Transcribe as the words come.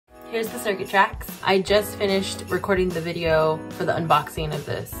Here's the circuit tracks. I just finished recording the video for the unboxing of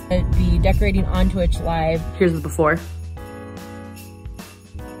this. I'd be decorating on Twitch live. Here's the before.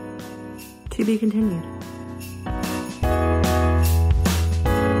 To be continued.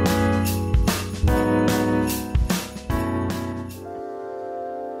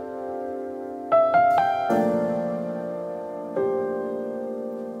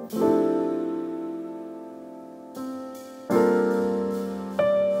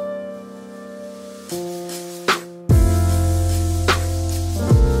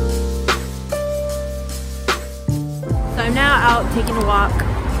 I'm now out taking a walk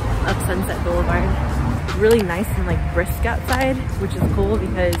up Sunset Boulevard. It's really nice and like brisk outside, which is cool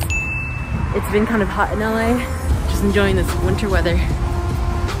because it's been kind of hot in LA. Just enjoying this winter weather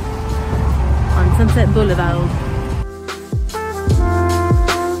on Sunset Boulevard.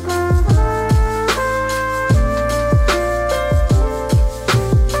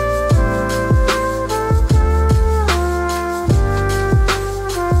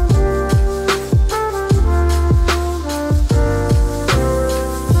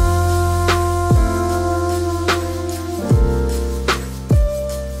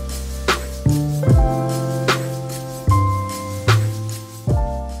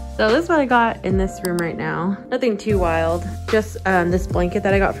 So this is what I got in this room right now. Nothing too wild. Just this blanket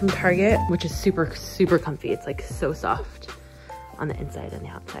that I got from Target, which is super, super comfy. It's like so soft on the inside and the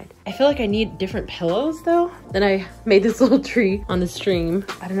outside. I feel like I need different pillows though. Then I made this little tree on the stream.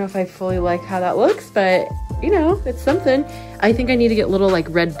 I don't know if I fully like how that looks, but you know, it's something. I think I need to get little like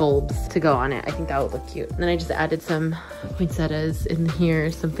red bulbs to go on it. I think that would look cute. And then I just added some poinsettias in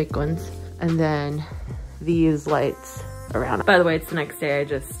here, some fake ones. And then these lights around. By the way, it's the next day. I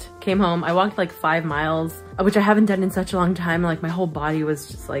just came home. I walked like 5 miles, which I haven't done in such a long time. Like my whole body was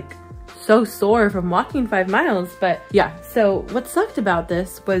just like so sore from walking 5 miles. But yeah, so what sucked about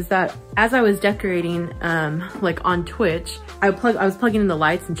this was that as I was decorating like on Twitch, I was plugging in the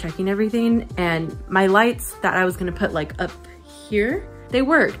lights and checking everything, and my lights that I was gonna put like up here, they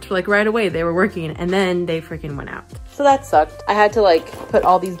worked like right away. They were working, and then they freaking went out. So that sucked. I had to like put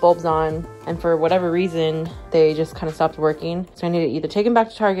all these bulbs on, and for whatever reason, they just kind of stopped working. So I need to either take them back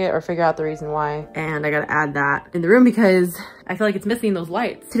to Target or figure out the reason why. And I gotta add that in the room because I feel like it's missing those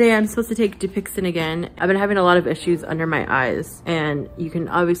lights. Today I'm supposed to take Dupixent again. I've been having a lot of issues under my eyes, and you can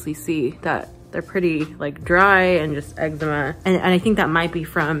obviously see that they're pretty like dry and just eczema. And I think that might be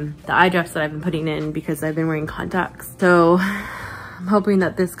from the eye drops that I've been putting in because I've been wearing contacts. So I'm hoping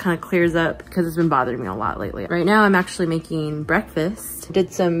that this kind of clears up because it's been bothering me a lot lately. Right now I'm actually making breakfast.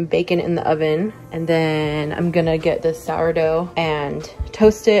 Did some bacon in the oven, and then I'm gonna get this sourdough and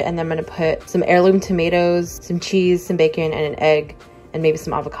toast it, and then I'm gonna put some heirloom tomatoes, some cheese, some bacon, and an egg, and maybe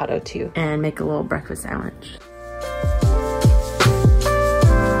some avocado too, and make a little breakfast sandwich.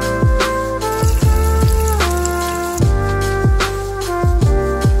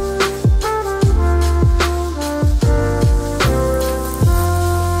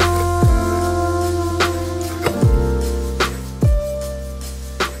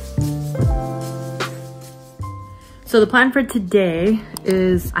 So the plan for today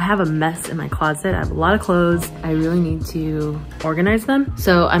is I have a mess in my closet. I have a lot of clothes. I really need to organize them.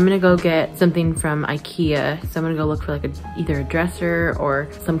 So I'm gonna go get something from IKEA. So I'm gonna go look for like either a dresser or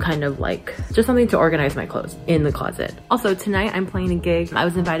some kind of like, just something to organize my clothes in the closet. Also tonight I'm playing a gig. I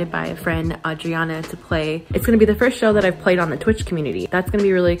was invited by a friend, Adriana, to play. It's gonna be the first show that I've played on the Twitch community. That's gonna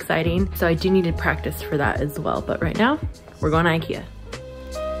be really exciting. So I do need to practice for that as well. But right now, we're going to IKEA.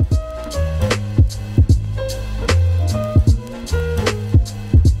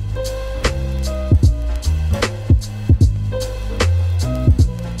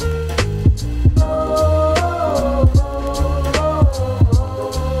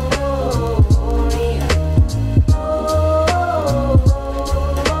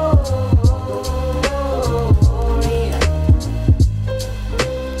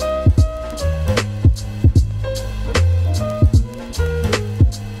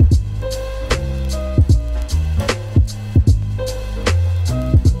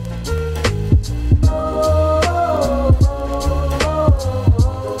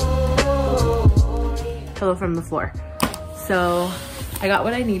 Pillow from the floor. So I got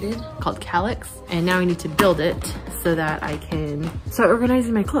what I needed, called Calyx, and now I need to build it so that I can start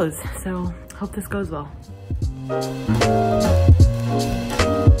organizing my clothes. So hope this goes well.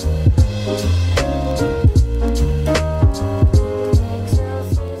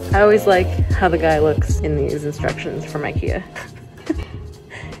 I always like how the guy looks in these instructions from IKEA.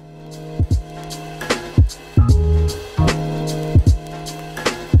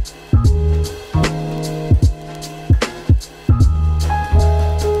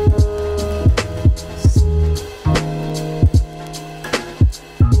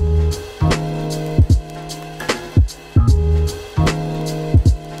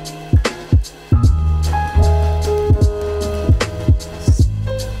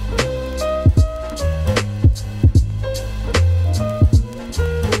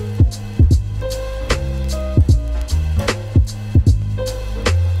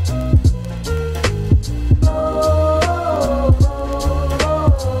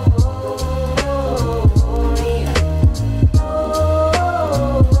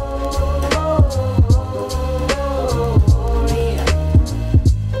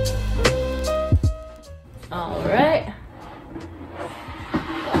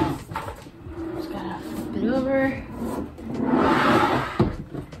 over.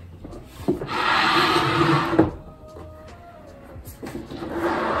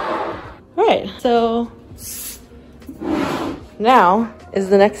 All right, so now is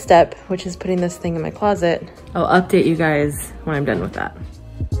the next step, which is putting this thing in my closet. I'll update you guys when I'm done with that.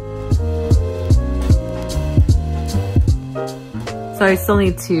 So I still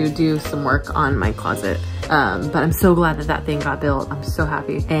need to do some work on my closet, but I'm so glad that that thing got built. I'm so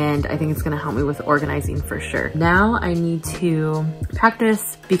happy, and I think it's gonna help me with organizing for sure. Now I need to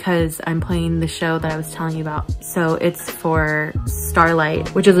practice because I'm playing the show that I was telling you about. So it's for Starlight,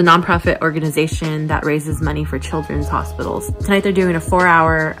 which is a nonprofit organization that raises money for children's hospitals. Tonight they're doing a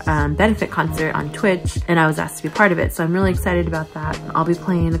 4-hour benefit concert on Twitch, and I was asked to be part of it. So I'm really excited about that. I'll be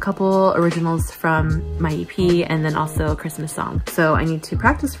playing a couple originals from my EP and then also a Christmas song. So I need to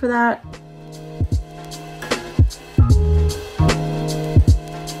practice for that.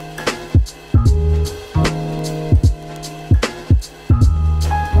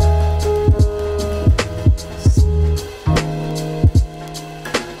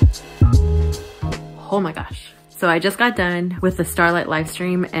 Oh my gosh. So I just got done with the Starlight live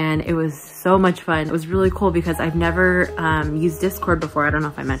stream and it was so much fun. It was really cool because I've never used Discord before. I don't know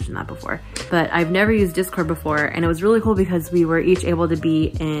if I mentioned that before, but I've never used Discord before. And it was really cool because we were each able to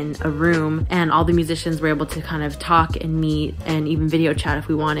be in a room and all the musicians were able to kind of talk and meet and even video chat if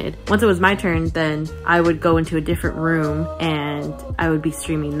we wanted. Once it was my turn, then I would go into a different room and I would be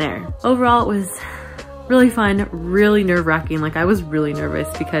streaming there. Overall, it was really fun, really nerve-wracking. Like, I was really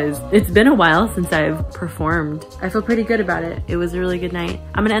nervous because it's been a while since I've performed. I feel pretty good about it. It was a really good night.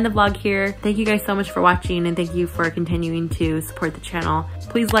 I'm gonna end the vlog here. Thank you guys so much for watching and thank you for continuing to support the channel.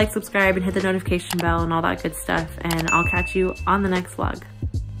 Please like, subscribe, and hit the notification bell and all that good stuff, and I'll catch you on the next vlog.